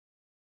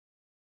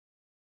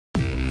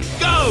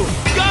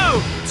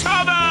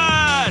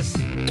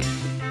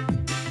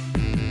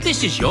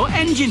This is your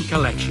engine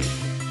collection.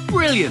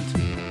 Brilliant!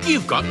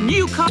 You've got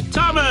new car.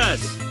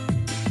 Thomas!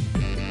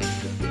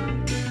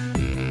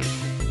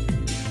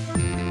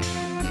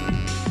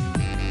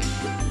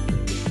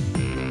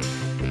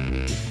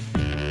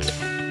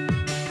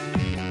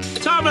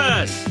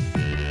 Thomas!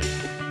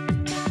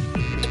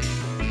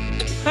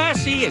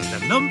 Percy is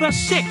the number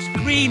 6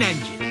 green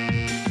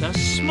engine, the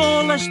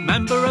smallest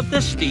member of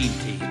the steam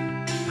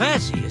team.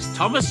 Percy is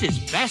Thomas's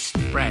best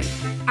friend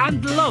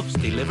and loves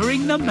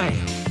delivering the mail.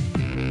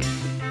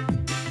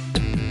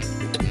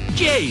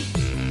 James.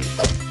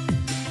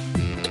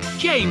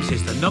 James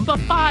is the number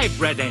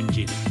 5 red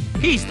engine.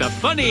 He's the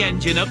funny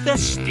engine of the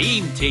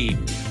steam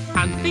team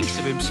and thinks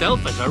of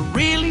himself as a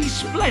really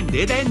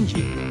splendid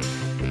engine.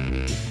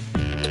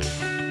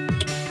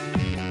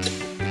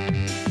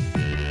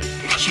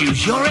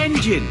 Choose your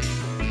engine.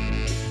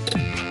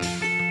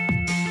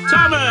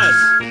 Thomas!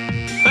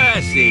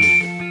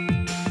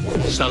 Percy.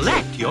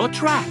 Select your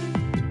track.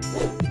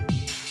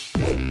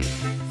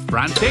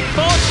 Frantic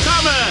for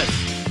Thomas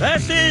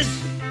versus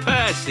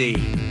Percy.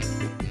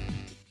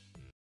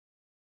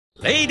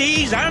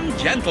 Ladies and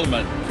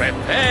gentlemen,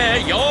 prepare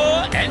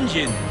your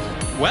engines.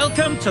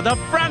 Welcome to the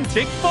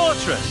Frantic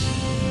Fortress.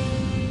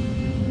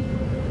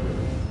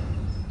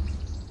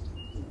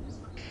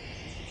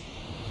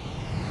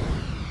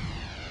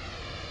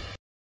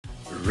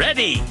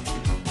 Ready?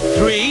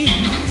 3,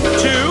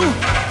 2,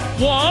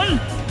 1,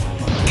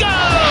 go!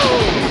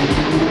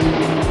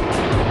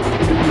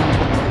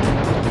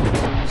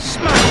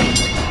 Smash!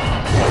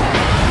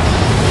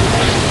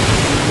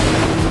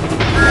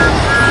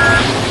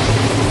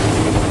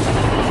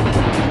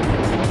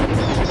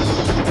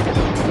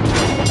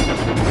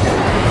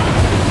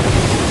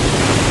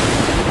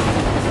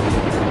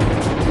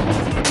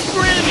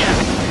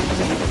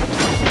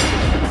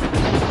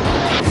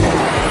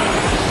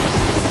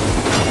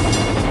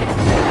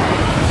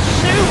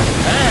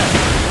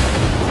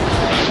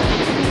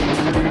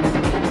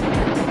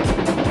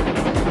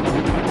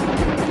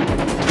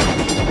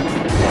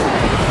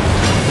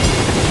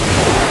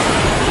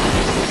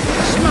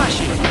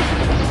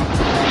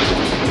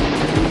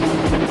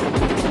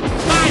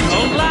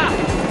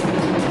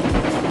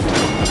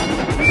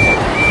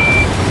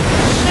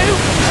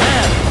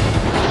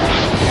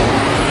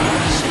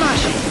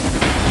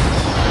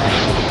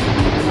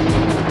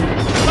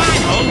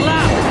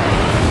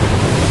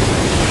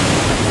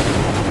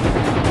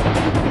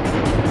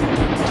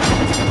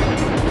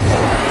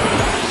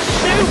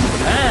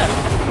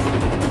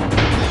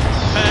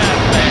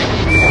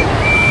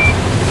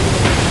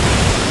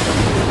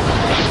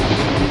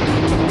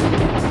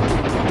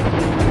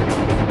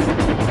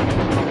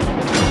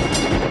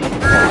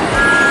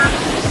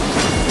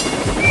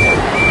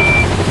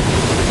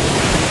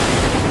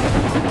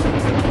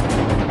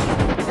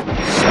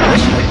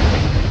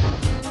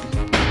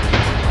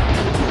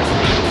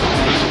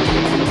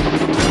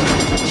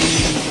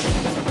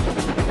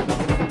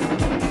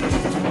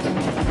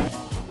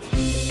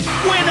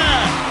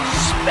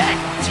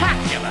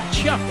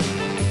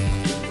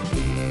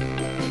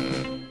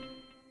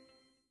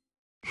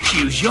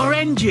 Choose your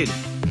engine.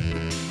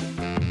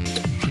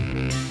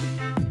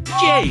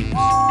 James.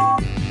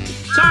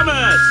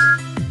 Thomas.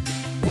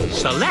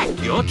 Select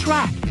your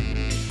track.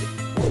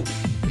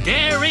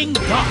 Daring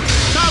Doc.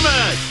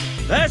 Thomas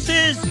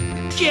versus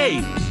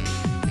James.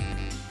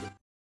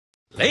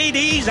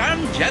 Ladies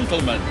and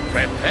gentlemen,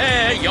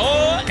 prepare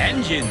your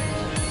engines.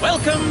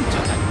 Welcome to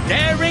the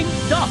Daring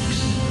Docks.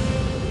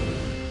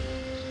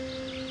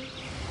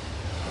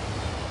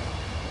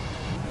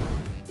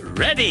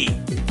 Ready?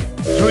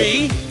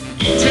 3,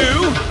 2,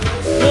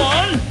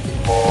 1,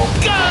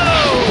 go!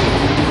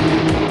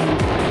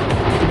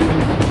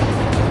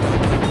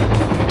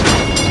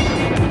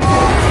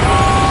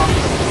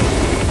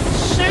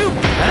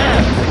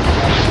 Superb!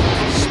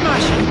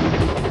 Smashing!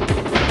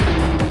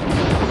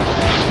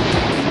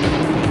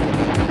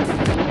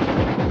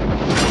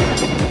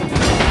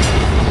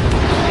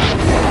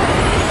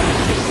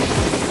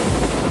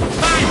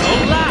 Final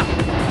lap!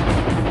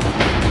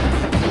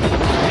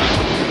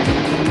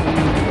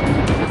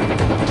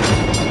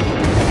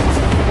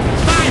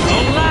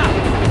 Final lap!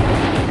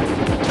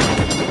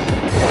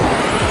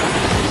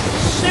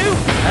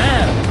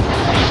 Superb!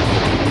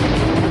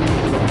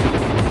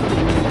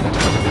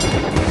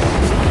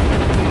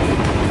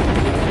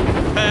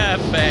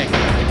 Perfect!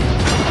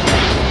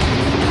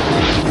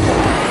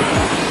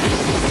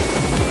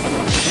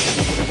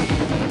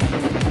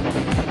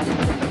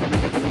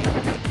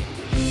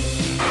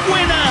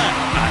 Winner!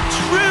 A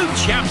true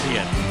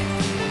champion!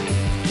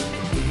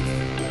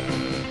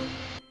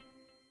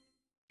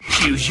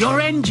 Choose your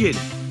engine.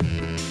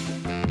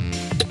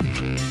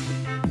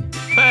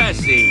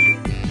 Percy.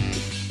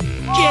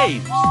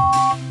 James.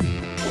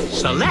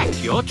 Select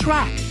your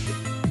track.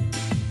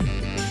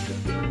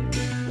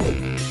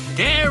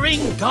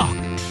 Daring Doc.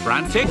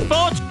 Frantic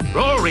Fort.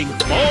 Roaring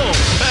Falls.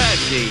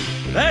 Percy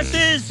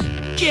versus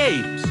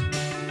James.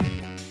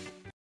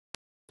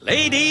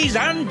 Ladies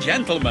and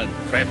gentlemen,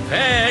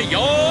 prepare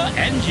your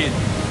engine.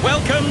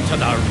 Welcome to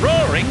the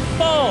Roaring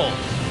Falls.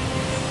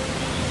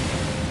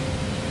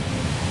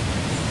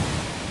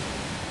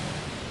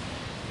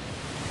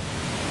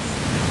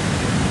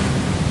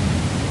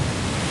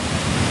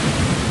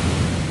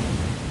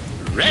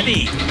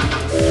 Ready?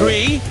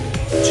 3,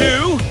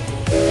 2,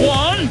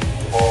 1,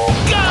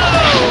 go!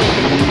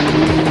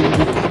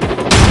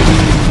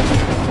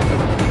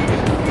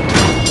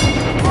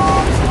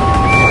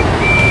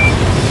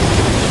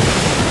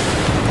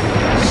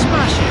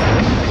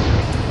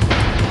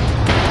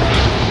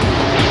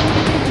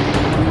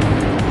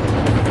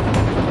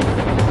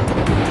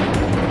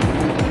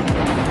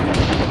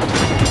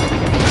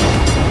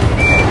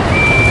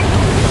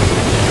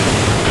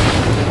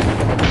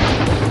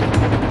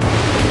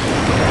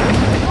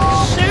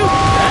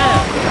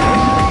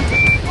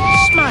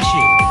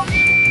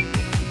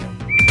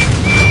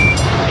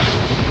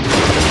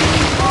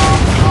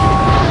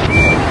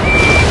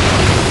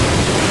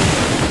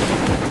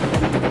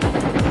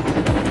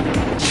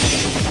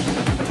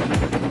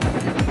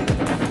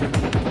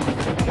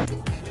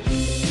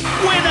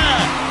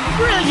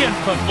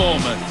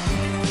 Performance.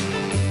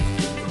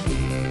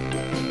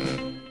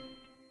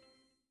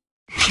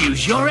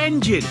 Choose your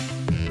engine.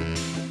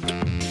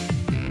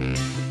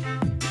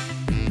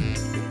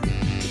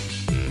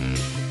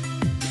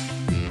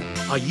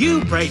 Are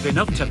you brave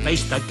enough to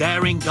face the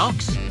daring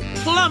docks,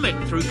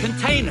 plummet through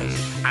containers,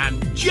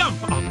 and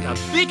jump off the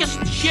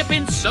biggest ship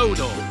in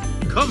Sodor?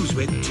 Comes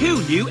with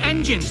 2 new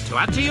engines to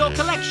add to your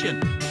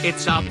collection.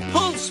 It's a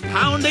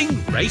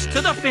pulse-pounding race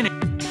to the finish.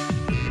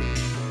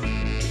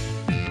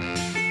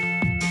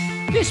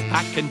 This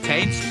pack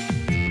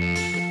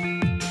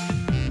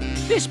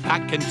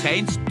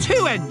contains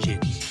 2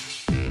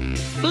 engines.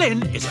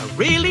 Flynn is a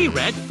really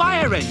red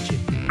fire engine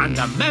and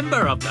a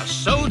member of the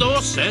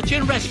Sodor Search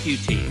and Rescue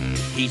Team.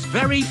 He's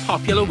very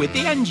popular with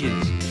the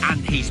engines and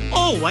he's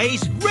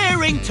always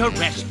raring to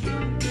rescue.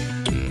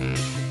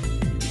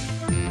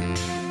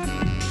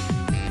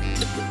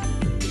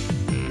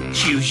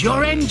 Choose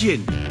your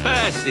engine,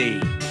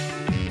 Percy.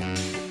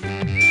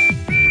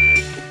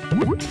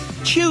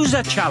 Choose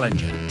a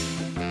challenger.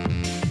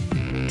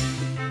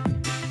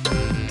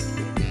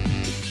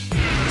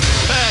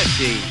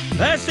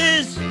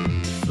 Versus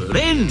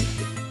Flynn.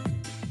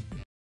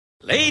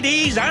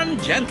 Ladies and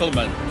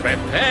gentlemen,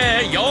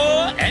 prepare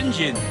your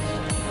engines.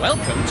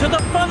 Welcome to the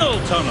funnel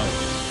tunnel.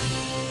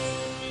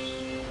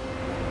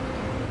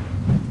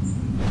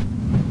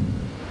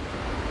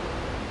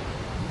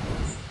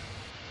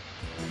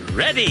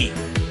 Ready?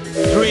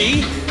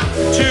 3,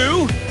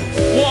 2,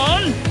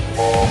 1,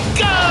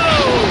 go!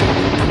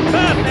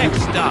 Perfect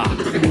start.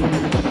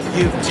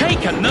 You've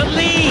taken the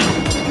lead.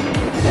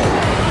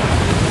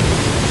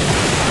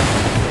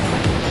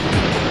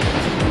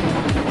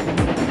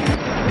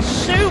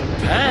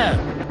 Superb!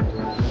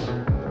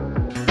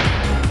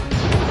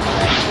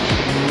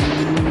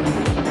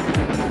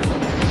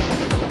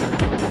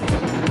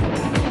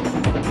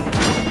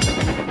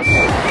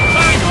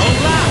 Final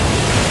lap!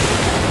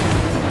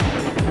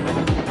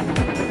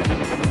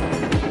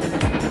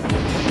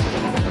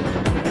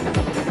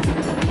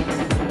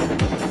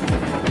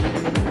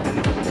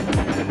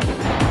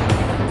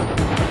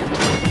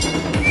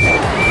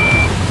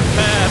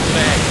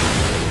 Perfect!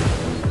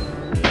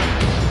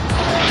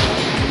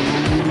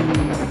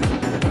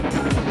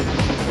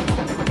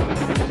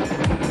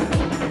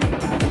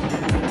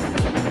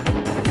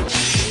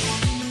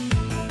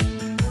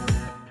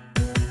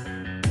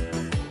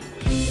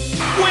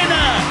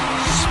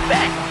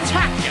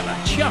 Spectacular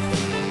shuffle!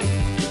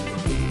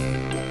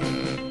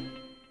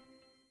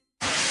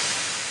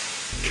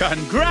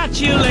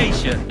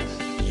 Congratulations!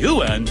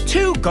 You earned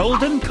 2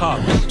 golden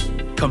cogs.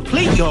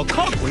 Complete your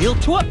cogwheel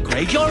to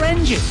upgrade your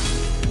engine.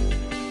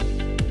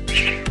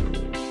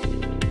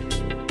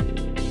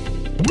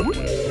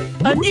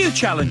 A new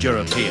challenger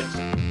appears.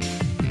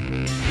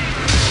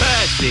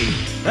 Percy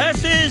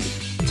versus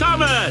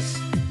Thomas.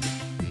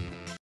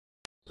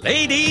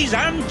 Ladies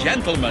and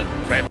gentlemen,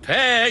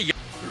 prepare your...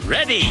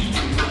 Ready?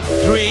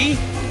 3,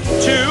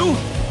 2,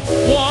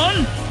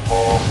 1,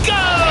 go!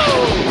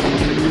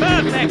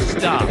 Perfect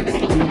start.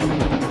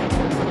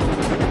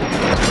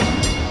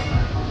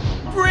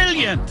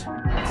 Brilliant!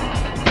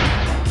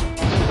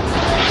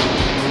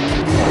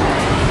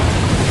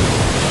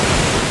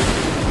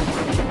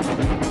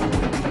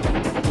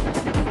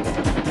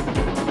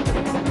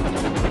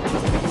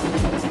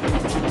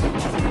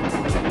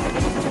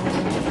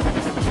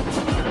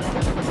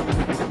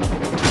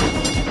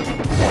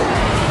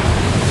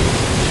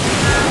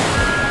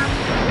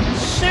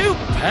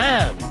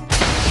 Superb!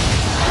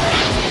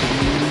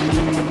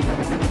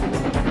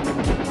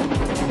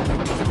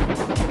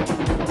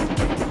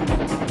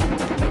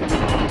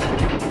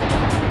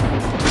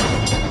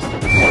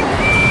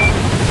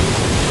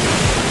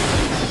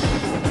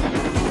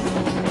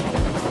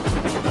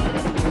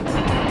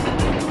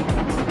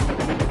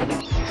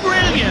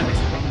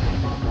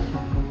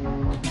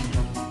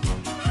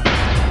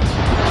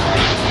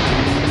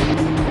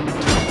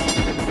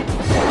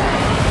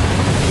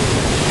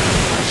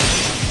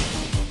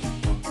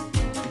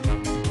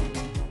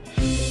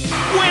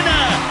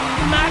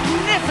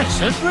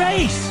 Magnificent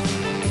race!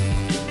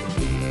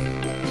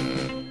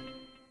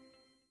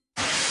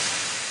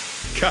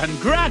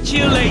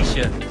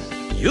 Congratulations!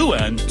 You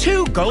earned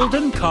 2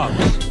 golden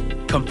cogs.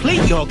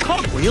 Complete your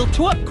cogwheel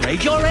to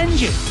upgrade your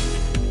engine.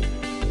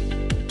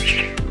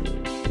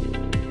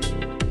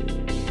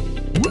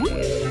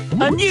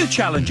 A new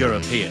challenger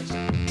appears.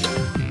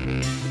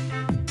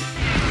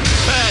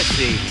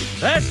 Percy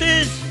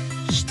versus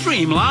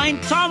Streamline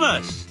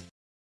Thomas.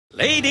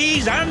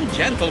 Ladies and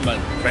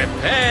gentlemen,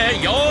 prepare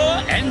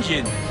your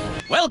engines.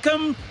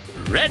 Welcome,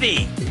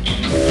 ready.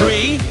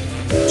 3,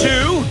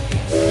 2,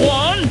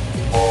 1,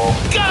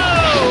 go!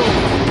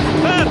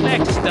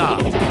 Perfect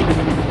start.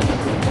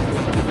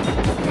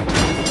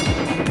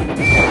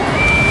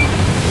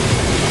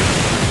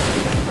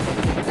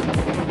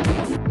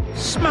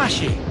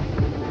 Splashy.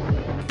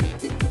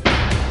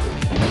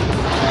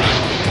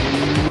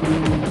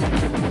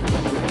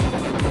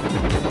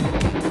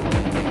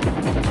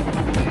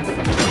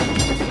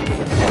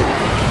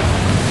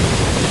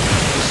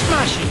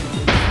 Splashy.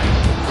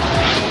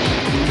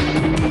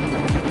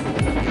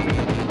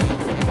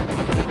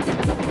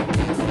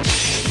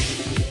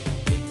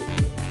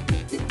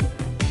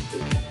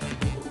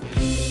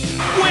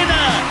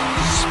 Winner!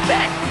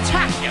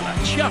 Spectacular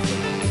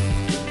chuffing.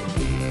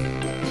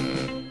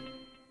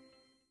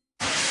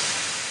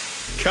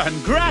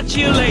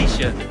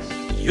 Congratulations!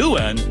 You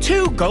earned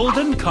 2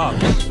 golden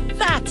cogs.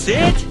 That's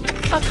it!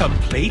 A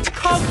complete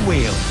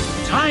cogwheel.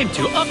 Time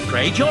to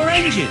upgrade your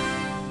engine.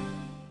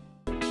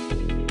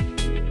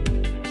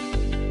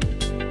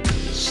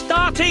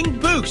 Starting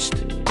boost.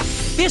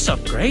 This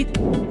upgrade,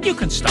 you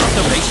can start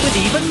the race with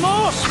even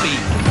more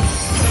speed.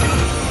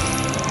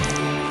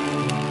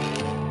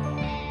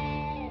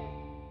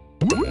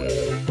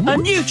 A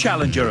new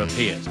challenger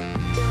appears.